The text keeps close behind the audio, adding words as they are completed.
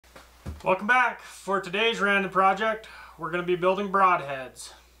Welcome back. For today's random project, we're going to be building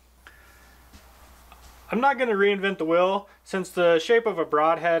broadheads. I'm not going to reinvent the wheel since the shape of a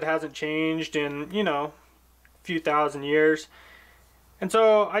broadhead hasn't changed in, a few thousand years. And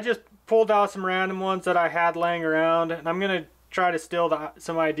so I just pulled out some random ones that I had laying around, and I'm going to try to steal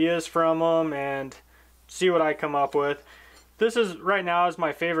some ideas from them and see what I come up with. This is right now is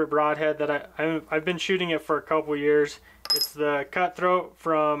my favorite broadhead that I've been shooting it for a couple years. It's the Cutthroat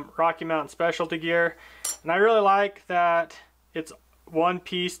from Rocky Mountain Specialty Gear, and I really like that it's one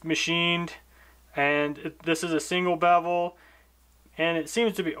piece machined, and this is a single bevel, and it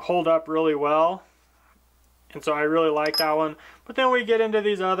seems to hold up really well, and so I really like that one. But then we get into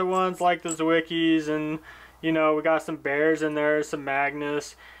these other ones like the Zwickis, and we got some Bears in there, some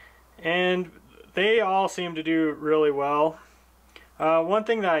Magnus, and they all seem to do really well. One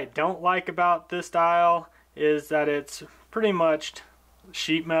thing that I don't like about this style is that it's pretty much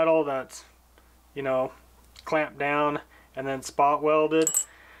sheet metal that's clamped down and then spot welded.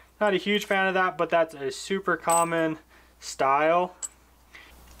 Not a huge fan of that, but that's a super common style.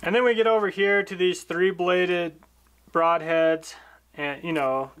 And then we get over here to these 3-bladed broadheads, and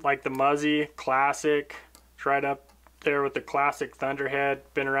like the Muzzy Classic. It's right up there with the classic Thunderhead.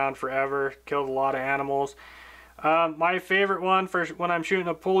 Been around forever, killed a lot of animals. My favorite one for when I'm shooting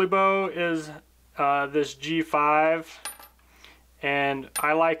a pulley bow is this G5, and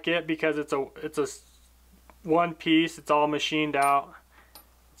I like it because it's a one piece. It's all machined out,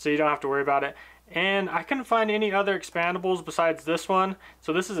 so you don't have to worry about it. And I couldn't find any other expandables besides this one,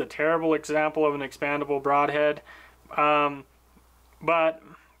 so this is a terrible example of an expandable broadhead. But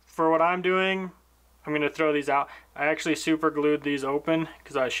for what I'm doing, I'm going to throw these out. I actually super glued these open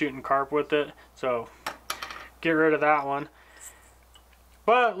because I was shooting carp with it, so get rid of that one.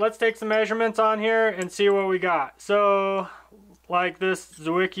 But let's take some measurements on here and see what we got. So like this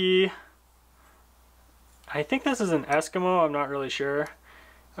Zwicky, I think this is an Eskimo, I'm not really sure.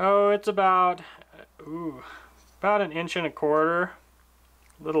 Oh, it's about an inch and a quarter,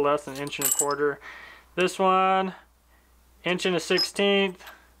 a little less than an inch and a quarter. This one, inch and a 1/16.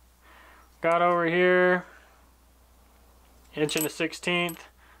 Got over here, inch and a 1/16.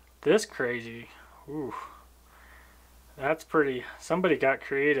 This crazy, ooh, that's pretty, somebody got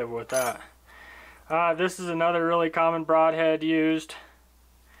creative with that. This is another really common broadhead used,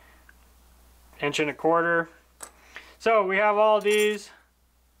 inch and a quarter. So we have all these.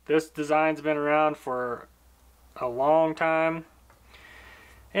 This design's been around for a long time,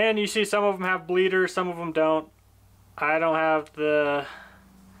 and you see some of them have bleeders, some of them don't. I don't have the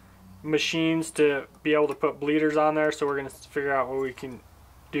machines to be able to put bleeders on there, so we're going to figure out what we can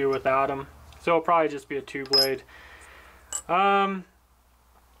do without them. So it'll probably just be a 2-blade.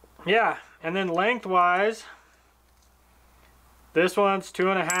 Yeah, and then lengthwise, this one's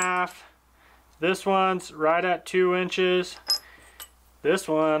 2.5. This one's right at 2 inches. This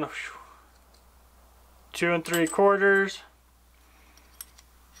one, 2 3/4.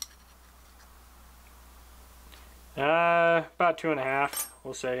 About 2.5,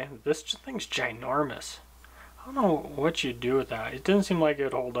 we'll say. This thing's ginormous. I don't know what you'd do with that. It didn't seem like it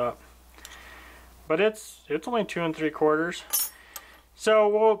would hold up. But it's only 2 3/4. So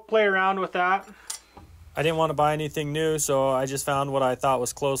we'll play around with that. I didn't want to buy anything new, so I just found what I thought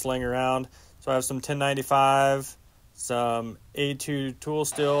was close laying around. So I have some 1095, some A2 tool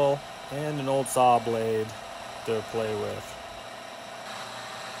steel, and an old saw blade to play with.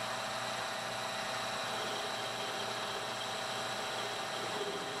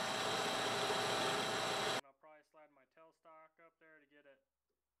 I'll probably slide my tailstock up there to get it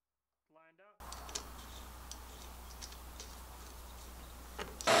lined up.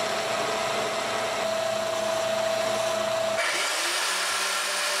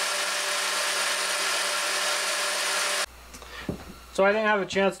 So I didn't have a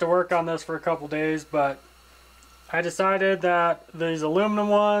chance to work on this for a couple days, but I decided that these aluminum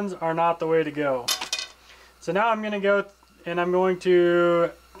ones are not the way to go. So now I'm going to go and I'm going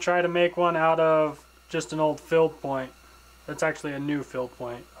to try to make one out of just an old field point. That's actually a new field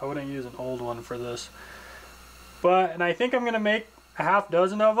point. I wouldn't use an old one for this. And I think I'm going to make a half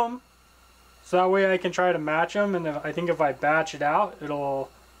dozen of them, so that way I can try to match them, and I think if I batch it out,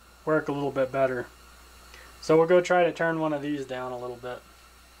 it'll work a little bit better. So we'll go try to turn one of these down a little bit.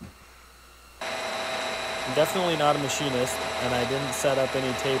 I'm definitely not a machinist, and I didn't set up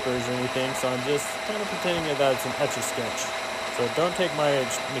any tapers or anything, so I'm just kind of pretending that it's an Etch-a-Sketch. So don't take my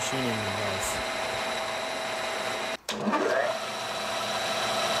machining advice.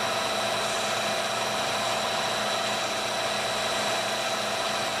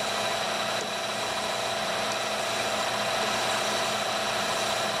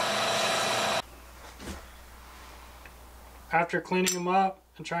 after cleaning them up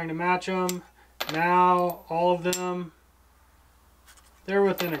and trying to match them, now all of them, they're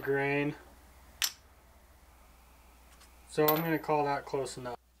within a grain. So I'm going to call that close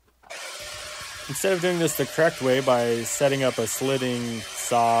enough. Instead of doing this the correct way by setting up a slitting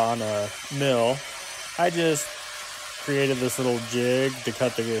saw on a mill, I just created this little jig to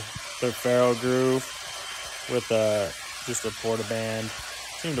cut the ferrule groove with just a portaband.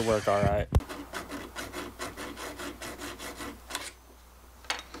 Seemed to work all right.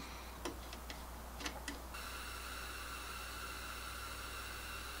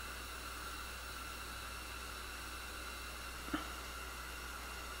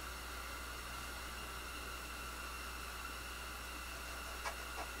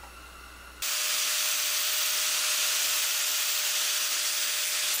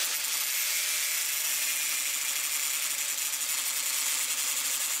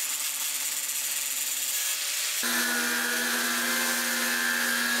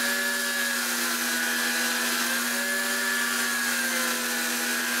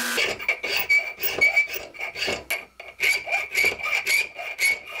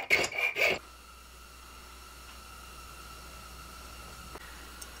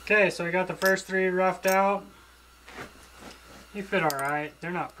 Okay, so I got the first three roughed out. They fit alright. They're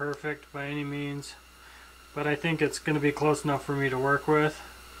not perfect by any means, but I think it's going to be close enough for me to work with.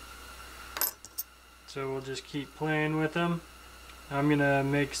 So we'll just keep playing with them. I'm going to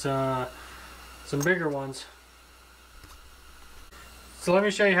make some bigger ones. So let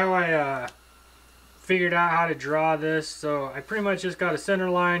me show you how I figured out how to draw this. So I pretty much just got a center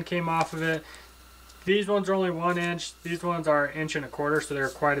line, came off of it. These ones are only 1 inch. These ones are 1 1/4 inch, so they're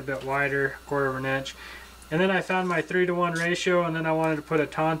quite a bit wider, 1/4 inch. And then I found my 3:1 ratio, and then I wanted to put a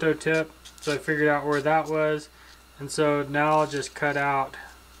Tonto tip, so I figured out where that was. And so now I'll just cut out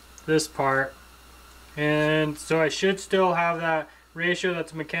this part. And so I should still have that ratio.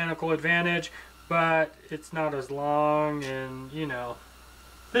 That's a mechanical advantage, but it's not as long, and you know,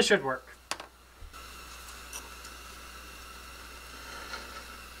 this should work.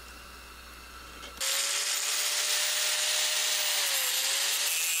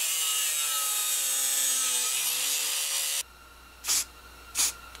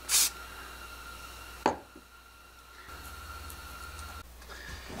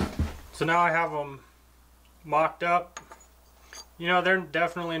 So now I have them mocked up. You know, they're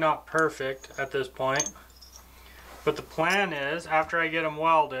definitely not perfect at this point, but the plan is after I get them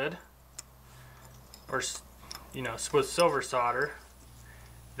welded, or you know, with silver solder,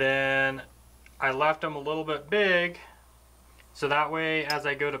 then I left them a little bit big, so that way as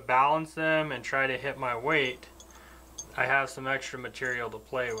I go to balance them and try to hit my weight, I have some extra material to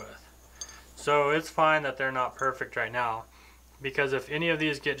play with. So it's fine that they're not perfect right now, because if any of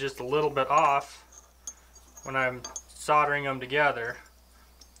these get just a little bit off when I'm soldering them together,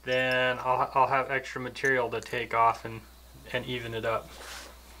 then I'll have extra material to take off and even it up.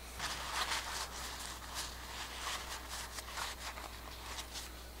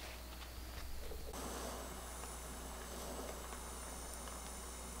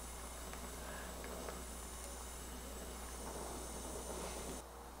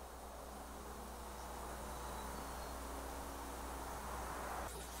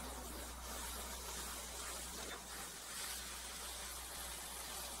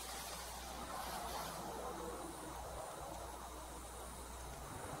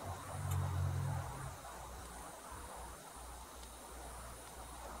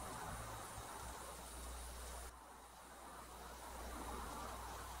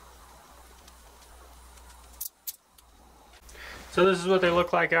 So this is what they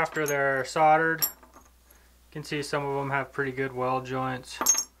look like after they're soldered. You can see some of them have pretty good weld joints.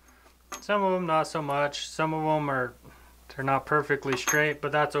 Some of them not so much. Some of them they're not perfectly straight,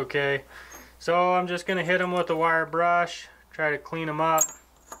 but that's okay. So I'm just gonna hit them with a wire brush, try to clean them up.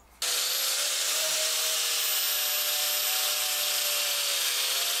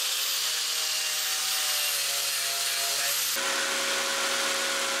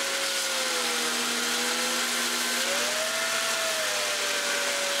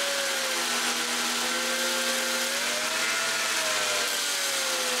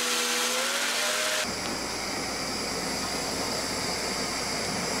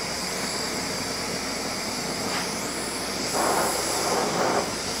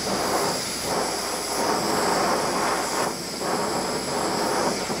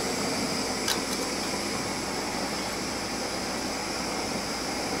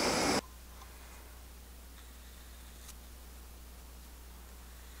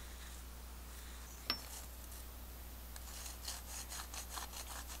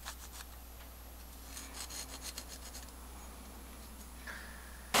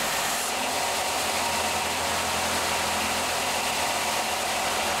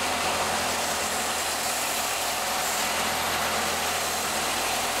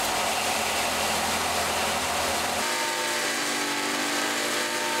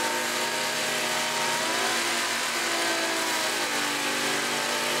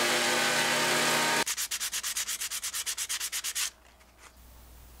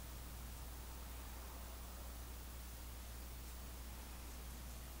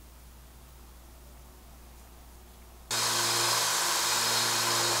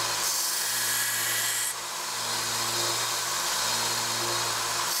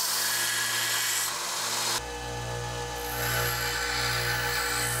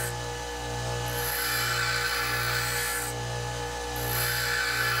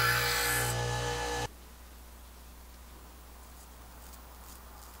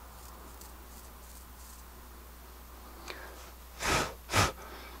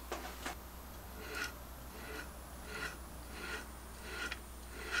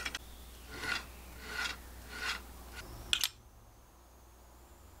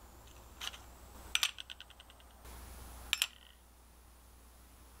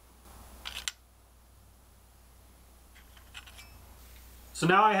 So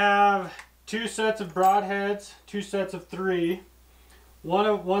now I have 2 sets of broadheads, 2 sets of 3.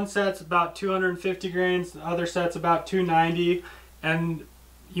 One set's about 250 grains, the other set's about 290, and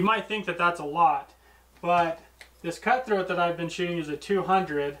you might think that that's a lot, but this cutthroat that I've been shooting is a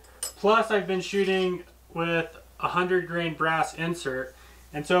 200, plus I've been shooting with a 100 grain brass insert.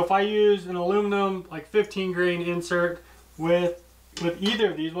 And so if I use an aluminum like 15 grain insert with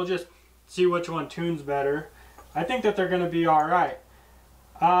either of these, we'll just see which one tunes better. I think that they're going to be alright.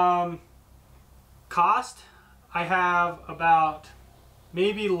 Cost, I have about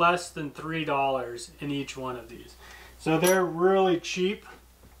maybe less than $3 in each one of these. So they're really cheap,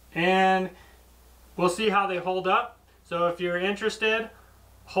 and we'll see how they hold up. So if you're interested,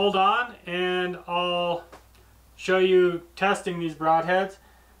 hold on and I'll show you testing these broadheads.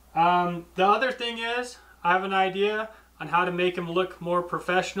 The other thing is, I have an idea on how to make them look more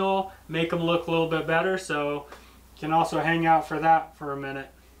professional, make them look a little bit better, so you can also hang out for that for a minute.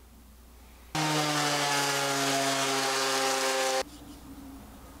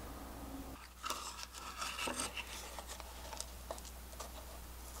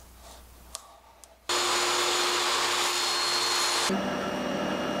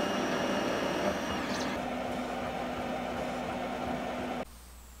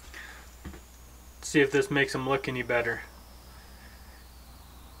 See if this makes them look any better.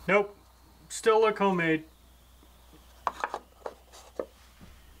 Nope, still look homemade.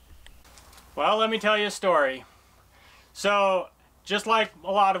 Well, let me tell you a story. So, just like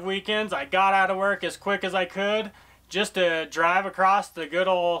a lot of weekends, I got out of work as quick as I could just to drive across the good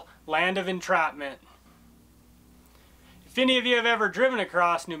old land of entrapment. If any of you have ever driven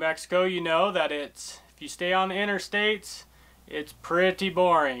across New Mexico, you know that if you stay on the interstates, it's pretty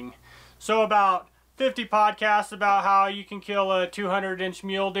boring. So about 50 podcasts about how you can kill a 200-inch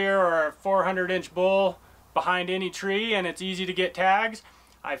mule deer or a 400-inch bull behind any tree and it's easy to get tags.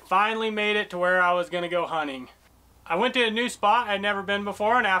 I finally made it to where I was going to go hunting. I went to a new spot I'd never been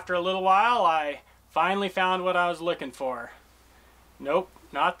before, and after a little while I finally found what I was looking for. Nope,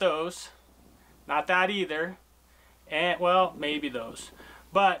 not those. Not that either. And well, maybe those.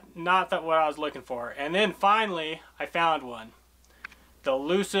 But not what I was looking for. And then finally I found one. The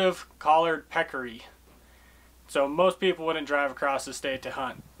elusive collared peccary. So most people wouldn't drive across the state to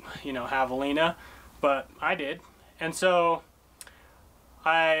hunt, you know, javelina, but I did. And so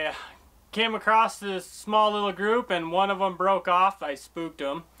I came across this small little group, and one of them broke off. I spooked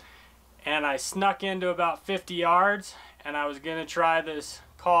them, and I snuck into about 50 yards, and I was gonna try this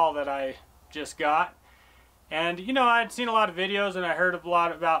call that I just got. And you know, I'd seen a lot of videos and I heard a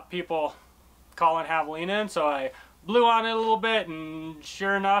lot about people calling javelina, and so I blew on it a little bit, and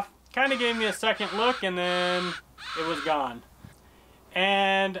sure enough, kind of gave me a second look, and then it was gone.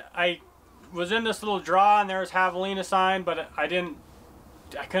 And I was in this little draw, and there was javelina sign, but I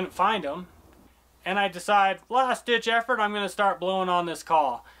couldn't find them. And I decide, last ditch effort, I'm going to start blowing on this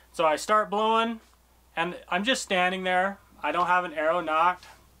call. So I start blowing, and I'm just standing there. I don't have an arrow knocked.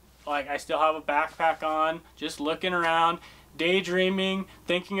 Like, I still have a backpack on, just looking around, daydreaming,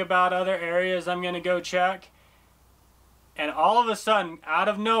 thinking about other areas I'm going to go check. And all of a sudden, out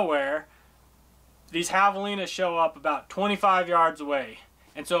of nowhere, these javelinas show up about 25 yards away.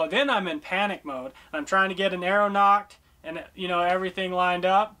 And so then I'm in panic mode. I'm trying to get an arrow knocked and, you know, everything lined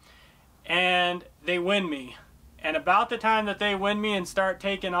up. And they win me. And about the time that they win me and start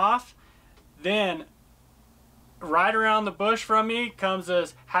taking off, then right around the bush from me comes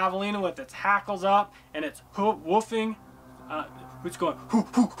this javelina with its hackles up, and it's woofing. It's going hoo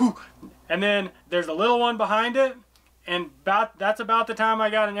hoo hoo. And then there's a little one behind it. And that's about the time I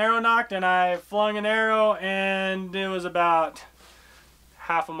got an arrow knocked, and I flung an arrow, and it was about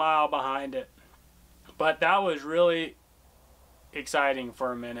half a mile behind it. But that was really exciting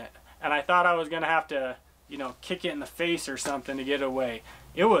for a minute. And I thought I was going to have to, you know, kick it in the face or something to get away.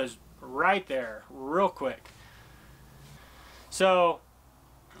 It was right there, real quick. So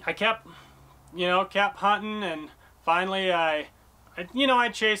I kept hunting, and finally I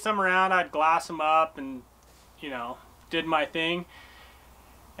chased them around. I'd glass them up and, you know, did my thing.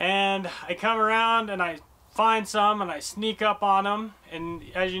 And I come around and I find some and I sneak up on them. And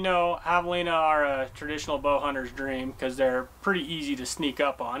as you know, javelina are a traditional bow hunter's dream because they're pretty easy to sneak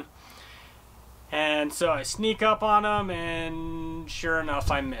up on. And so I sneak up on them, and sure enough,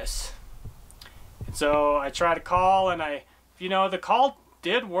 I miss. And so I try to call, and the call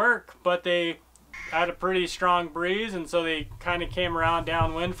did work, but they had a pretty strong breeze, and so they kind of came around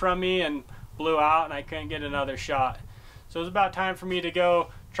downwind from me and blew out, and I couldn't get another shot. So it was about time for me to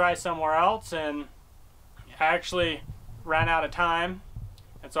go try somewhere else, and I actually ran out of time,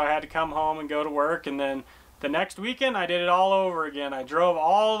 and so I had to come home and go to work. And then The next weekend I did it all over again. I drove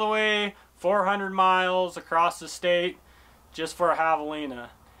all the way 400 miles across the state just for a javelina.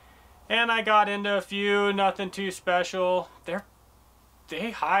 And I got into a few, nothing too special.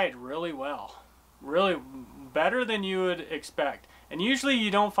 They hide really well. Really better than you would expect. And usually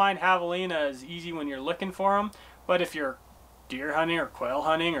you don't find javelina as easy when you're looking for them. But if you're deer hunting or quail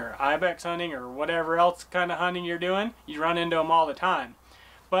hunting or ibex hunting or whatever else kind of hunting you're doing, you run into them all the time.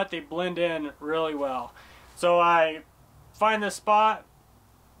 But they blend in really well. So I find this spot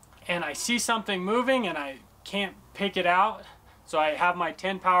and I see something moving and I can't pick it out. So I have my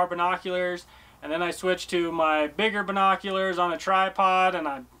 10 power binoculars and then I switch to my bigger binoculars on a tripod and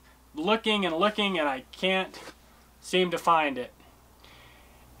I'm looking and looking and I can't seem to find it.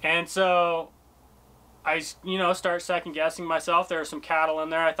 And so I, start second guessing myself. There were some cattle in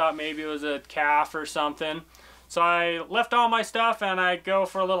there. I thought maybe it was a calf or something. So I left all my stuff and I go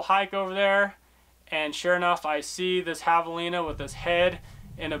for a little hike over there. And sure enough, I see this javelina with its head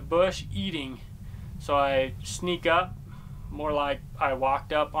in a bush eating. So I sneak up, more like I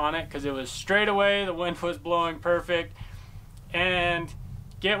walked up on it because it was straight away, the wind was blowing perfect, and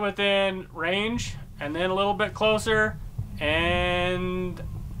get within range and then a little bit closer and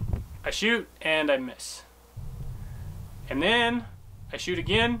I shoot and I miss. And then I shoot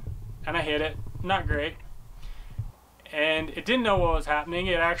again and I hit it. Not great. And it didn't know what was happening.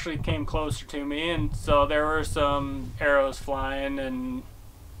 It actually came closer to me, and so there were some arrows flying and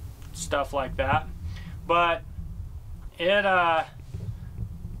stuff like that. But it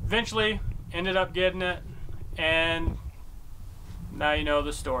eventually ended up getting it, and now you know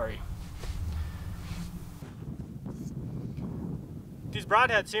the story. These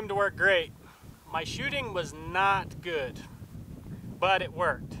broadheads seem to work great. My shooting was not good, but it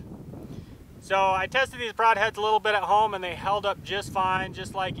worked. So I tested these broadheads a little bit at home and they held up just fine,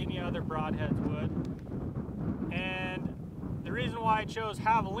 just like any other broadheads would. And the reason why I chose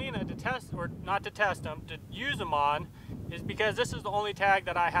javelina to test, or not to test them, to use them on, is because this is the only tag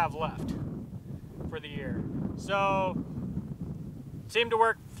that I have left for the year. So it seemed to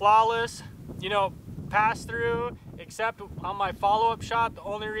work flawless, pass through, except on my follow-up shot. The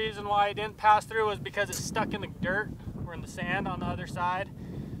only reason why I didn't pass through was because it's stuck in the dirt or in the sand on the other side.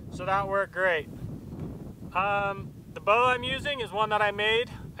 So that worked great. The bow I'm using is one that I made.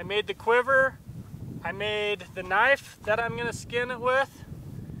 I made the quiver. I made the knife that I'm gonna skin it with.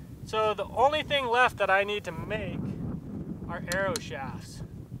 So the only thing left that I need to make are arrow shafts.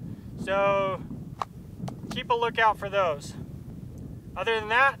 So keep a lookout for those. Other than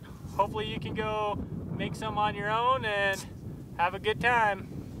that, hopefully you can go make some on your own and have a good time.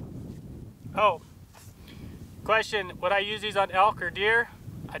 Oh, question, would I use these on elk or deer?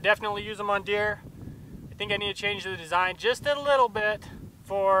 I definitely use them on deer. I think I need to change the design just a little bit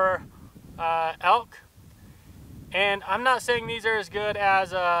for elk. And I'm not saying these are as good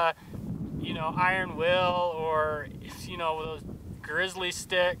as Iron Will or those Grizzly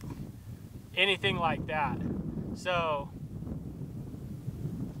Stick, anything like that. So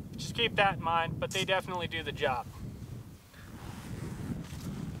just keep that in mind, but they definitely do the job.